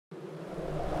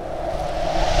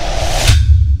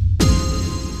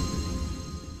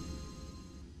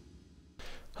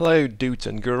Hello dudes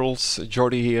and girls,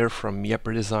 Jordy here from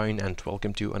Design, and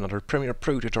welcome to another Premiere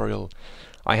Pro tutorial.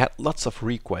 I had lots of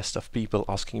requests of people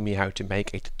asking me how to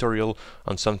make a tutorial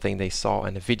on something they saw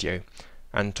in a video,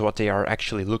 and what they are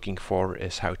actually looking for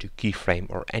is how to keyframe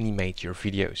or animate your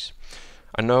videos.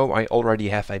 I know I already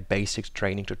have a basic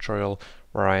training tutorial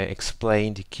where I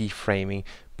explain the keyframing,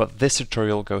 but this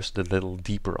tutorial goes a little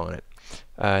deeper on it.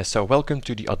 So welcome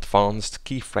to the advanced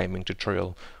keyframing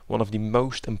tutorial, one of the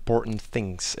most important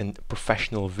things in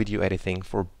professional video editing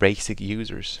for basic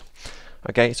users.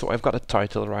 Okay, so I've got a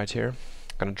title right here.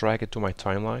 I'm gonna drag it to my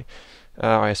timeline.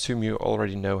 I assume you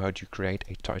already know how to create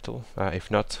a title. If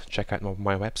not, check out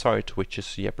my website, which is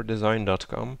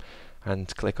yepperdesign.com,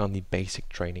 and click on the basic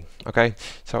training. Okay,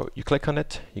 so you click on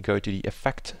it, you go to the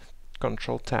Effect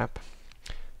Control tab,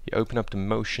 you open up the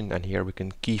motion, and here we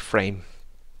can keyframe.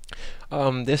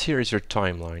 This here is your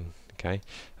timeline. Okay,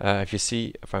 if you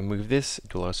see, if I move this,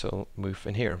 it will also move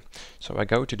in here. So I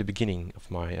go to the beginning of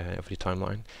my of the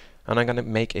timeline, and I'm gonna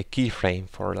make a keyframe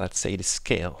for, let's say, the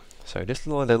scale. So this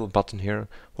little button here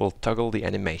will toggle the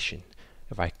animation.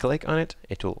 If I click on it,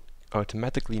 it will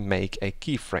automatically make a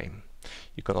keyframe.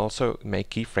 You can also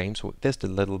make keyframes with this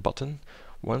little button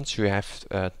once you have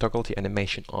toggled the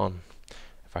animation on.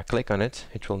 If I click on it,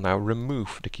 it will now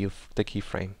remove the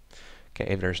keyframe. Okay,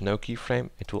 if there's no keyframe,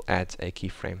 it will add a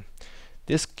keyframe.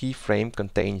 This keyframe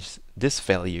contains this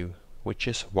value, which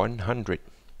is 100.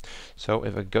 So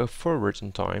if I go forward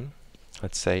in time,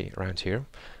 let's say around here,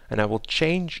 and I will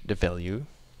change the value,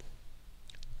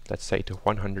 let's say to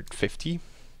 150.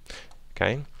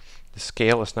 Okay, the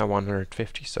scale is now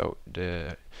 150, so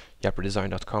the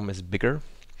yepperdesign.com is bigger.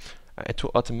 It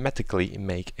will automatically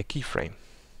make a keyframe.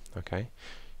 Okay,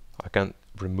 I can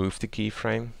remove the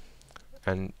keyframe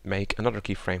and make another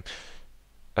keyframe.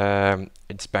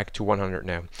 It's back to 100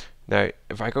 now. Now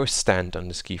if I go stand on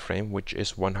this keyframe, which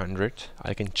is 100,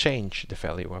 I can change the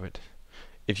value of it.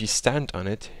 If you stand on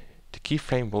it, the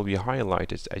keyframe will be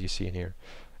highlighted, as you see in here.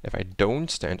 If I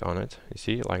don't stand on it, you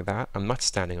see, like that, I'm not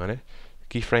standing on it,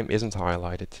 the keyframe isn't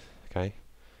highlighted. Okay,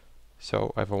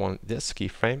 so if I want this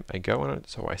keyframe, I go on it,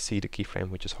 so I see the keyframe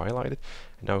which is highlighted,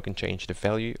 and now I can change the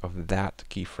value of that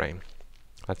keyframe.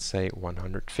 Let's say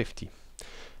 150.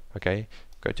 Okay,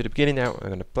 go to the beginning now. I'm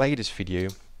going to play this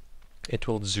video. It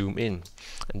will zoom in,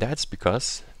 and that's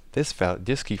because this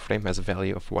keyframe has a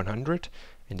value of 100,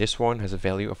 and this one has a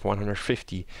value of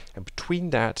 150. And between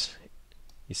that,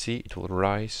 you see, it will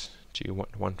rise to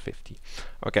 150.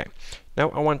 Okay,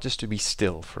 now I want this to be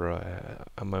still for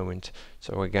a moment.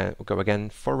 So again, we'll go again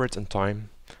forward in time,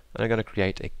 and I'm going to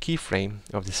create a keyframe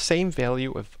of the same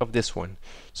value of this one.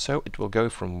 So it will go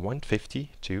from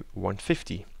 150 to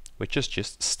 150. Which is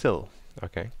just still.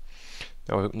 Okay.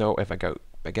 Now if I go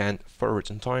again forward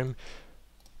in time,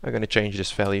 I'm going to change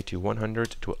this value to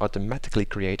 100. It will automatically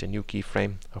create a new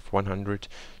keyframe of 100.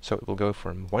 So it will go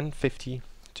from 150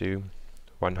 to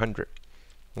 100.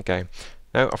 Okay.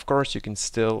 Now of course you can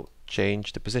still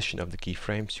change the position of the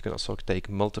keyframes. You can also take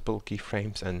multiple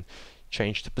keyframes and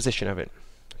change the position of it.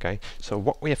 Okay. So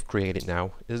what we have created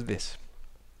now is this.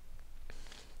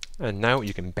 And now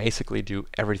you can basically do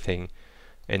everything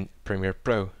in Premiere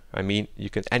Pro. I mean, you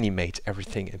can animate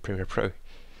everything in Premiere Pro,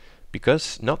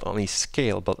 because not only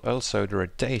scale but also the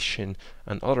rotation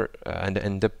and other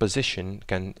and the position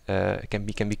can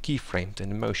be keyframed in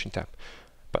the motion tab.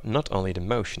 But not only the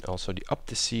motion, also the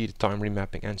opticity, the time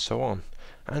remapping, and so on.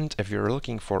 And if you're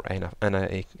looking for an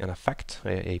effect,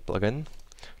 a plugin,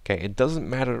 okay, it doesn't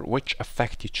matter which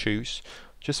effect you choose.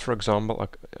 Just for example,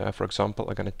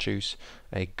 I'm gonna choose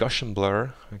a Gaussian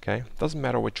blur. Okay, doesn't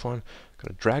matter which one. I'm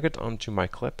gonna drag it onto my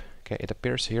clip. Okay, it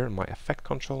appears here in my effect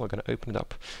control. I'm gonna open it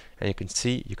up, and you can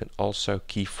see you can also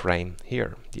keyframe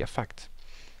here the effect.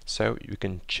 So you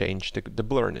can change the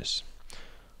blurriness.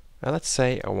 Now let's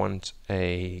say I want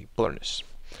a blurriness.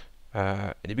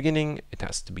 In the beginning, it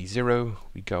has to be 0.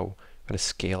 I'm gonna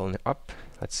scale it up.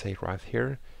 Let's say right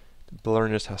here, the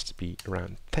blurriness has to be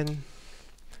around 10.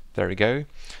 There we go.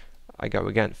 I go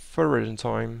again forward in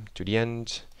time to the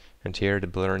end, and here the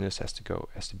blurriness has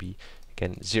to be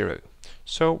again 0.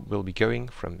 So we'll be going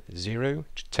from 0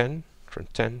 to 10, from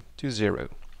 10 to 0.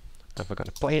 If we're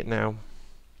gonna play it now,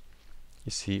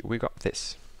 you see we got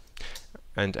this.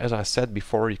 And as I said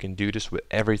before, you can do this with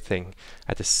everything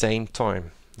at the same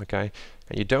time. Okay,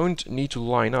 and you don't need to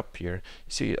line up here.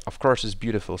 You see, of course, it's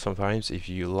beautiful sometimes if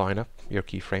you line up your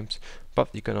keyframes, but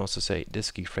you can also say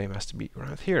this keyframe has to be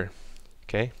around here.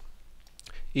 Okay,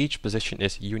 each position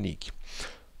is unique.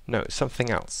 Now something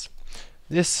else.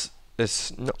 This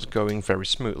is not going very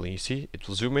smoothly. You see, it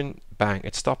will zoom in, bang,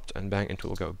 it stopped, and bang, it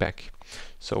will go back.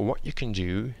 So what you can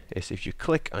do is, if you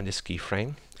click on this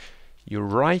keyframe, you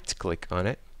right click on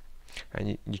it and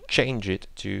you change it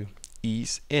to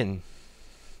ease in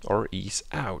or ease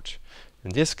out.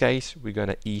 In this case, we're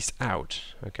gonna ease out,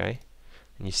 okay?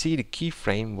 And you see the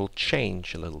keyframe will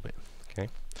change a little bit, okay?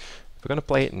 If we're gonna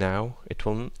play it now, it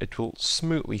will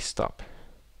smoothly stop.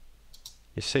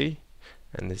 You see?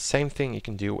 And the same thing you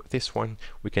can do with this one.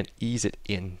 We can ease it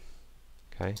in,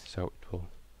 okay? So it will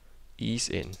ease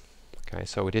in. Okay,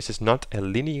 so this is not a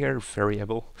linear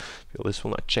variable. This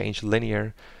will not change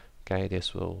linear. Okay,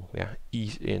 this will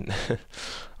ease in.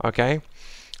 Okay.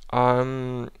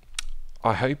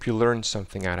 I hope you learned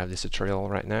something out of this tutorial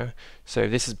right now. So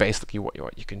this is basically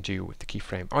what you can do with the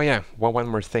keyframe. Oh yeah, one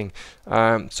more thing.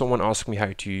 Someone asked me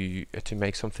how to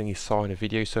make something he saw in a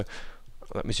video. So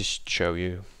let me just show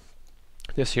you.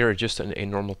 This here is just a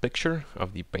normal picture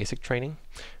of the basic training.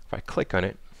 If I click on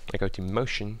it, I go to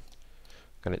motion.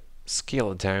 I'm gonna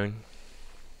scale it down.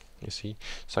 You see,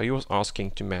 so he was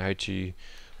asking to me how to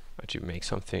make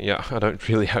something. Yeah, I don't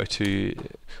really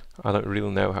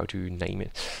know how to name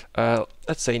it.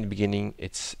 Let's say in the beginning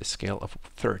it's a scale of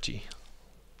 30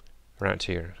 around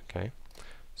here. Okay,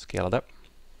 scale it up.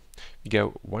 You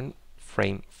go 1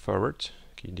 frame forward.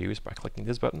 What you do is by clicking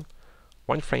this button,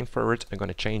 1 frame forward. I'm going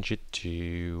to change it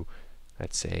to,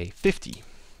 let's say, 50.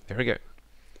 There we go.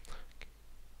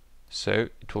 So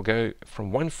it will go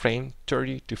from 1 frame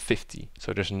 30 to 50.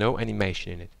 So there's no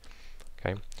animation in it.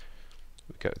 Okay.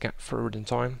 We go again forward in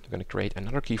time. I'm going to create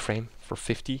another keyframe for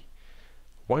 50.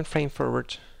 1 frame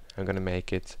forward. I'm going to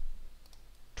make it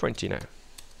 20 now.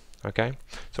 Okay.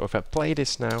 So if I play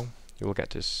this now, you will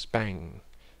get this bang,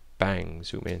 bang,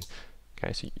 zoom in.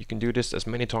 Okay. So you can do this as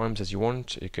many times as you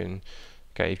want. You can,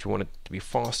 okay, if you want it to be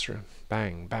faster,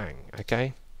 bang, bang.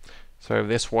 Okay. So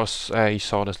this was, you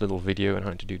saw this little video on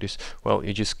how to do this. Well,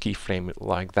 you just keyframe it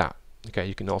like that. Okay,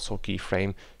 you can also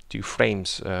keyframe 2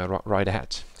 frames right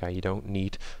ahead. Okay, you don't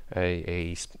need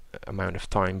a amount of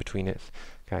time between it.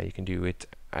 Okay, you can do it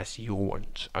as you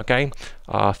want. Okay,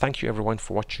 thank you everyone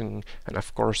for watching, and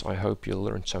of course I hope you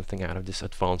learned something out of this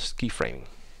advanced keyframing.